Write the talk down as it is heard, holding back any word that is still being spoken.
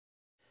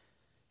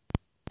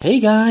Hey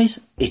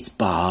guys, it's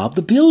Bob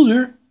the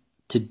Builder.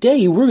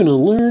 Today we're going to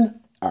learn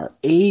our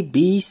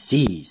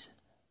ABCs.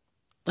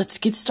 Let's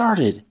get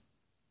started.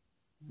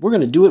 We're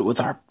going to do it with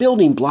our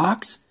building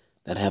blocks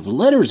that have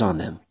letters on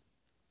them.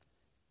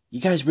 You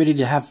guys ready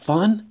to have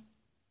fun?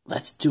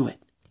 Let's do it.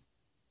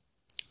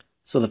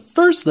 So the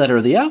first letter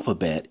of the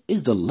alphabet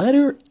is the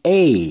letter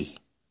A.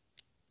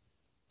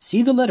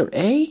 See the letter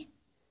A?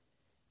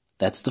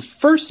 That's the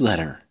first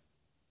letter.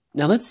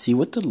 Now let's see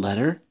what the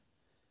letter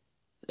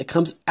that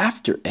comes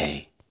after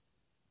A.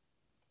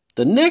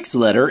 The next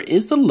letter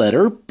is the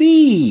letter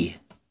B.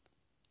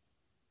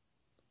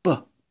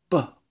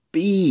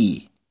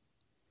 B.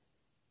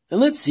 And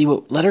let's see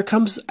what letter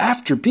comes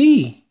after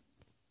B.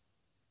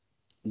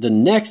 The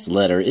next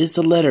letter is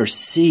the letter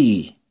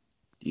C.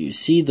 Do you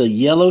see the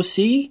yellow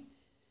C?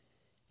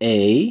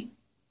 A,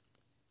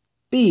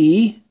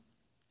 B,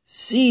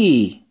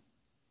 C.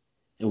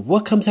 And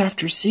what comes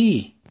after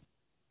C?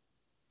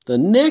 The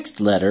next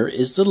letter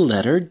is the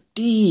letter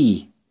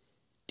D.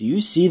 Do you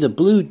see the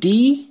blue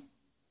D?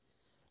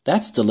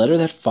 That's the letter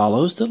that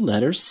follows the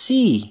letter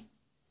C.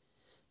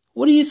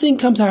 What do you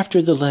think comes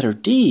after the letter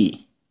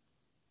D?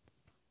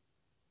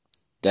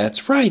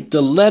 That's right,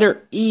 the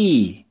letter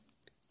E.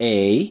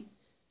 A,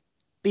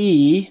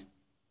 B,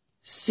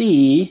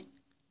 C,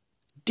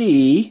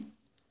 D,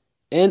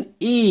 and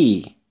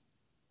E.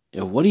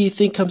 And what do you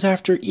think comes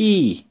after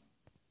E?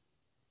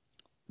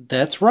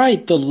 That's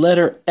right, the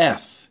letter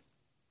F.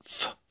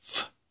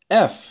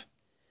 F.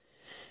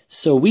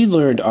 So we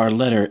learned our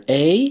letter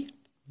A,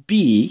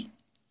 B,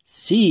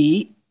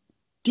 C,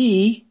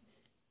 D,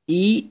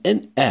 E,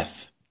 and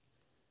F.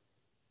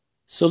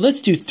 So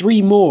let's do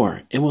 3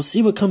 more, and we'll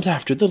see what comes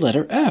after the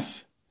letter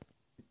F.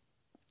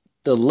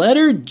 The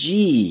letter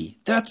G.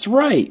 That's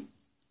right.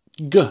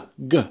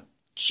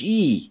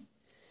 G.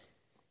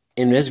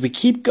 And as we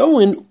keep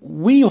going,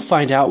 we'll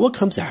find out what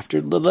comes after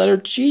the letter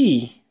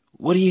G.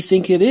 What do you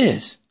think it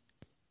is?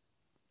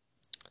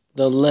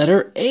 The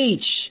letter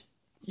H.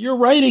 You're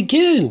right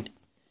again.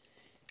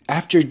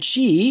 After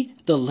G,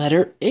 the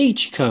letter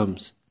H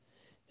comes.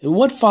 And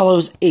what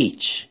follows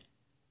H?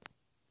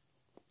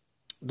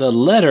 The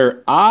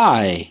letter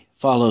I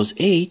follows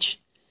H.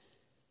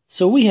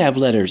 So we have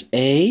letters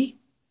A,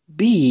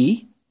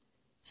 B,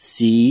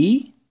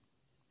 C,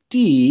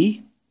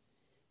 D,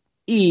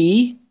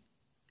 E,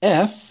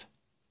 F,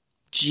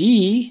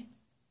 G,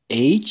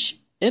 H,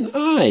 and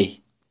I.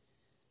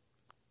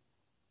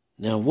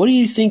 Now, what do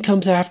you think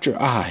comes after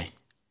I?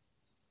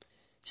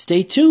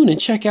 Stay tuned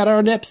and check out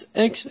our next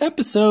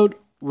episode.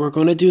 We're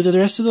going to do the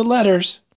rest of the letters.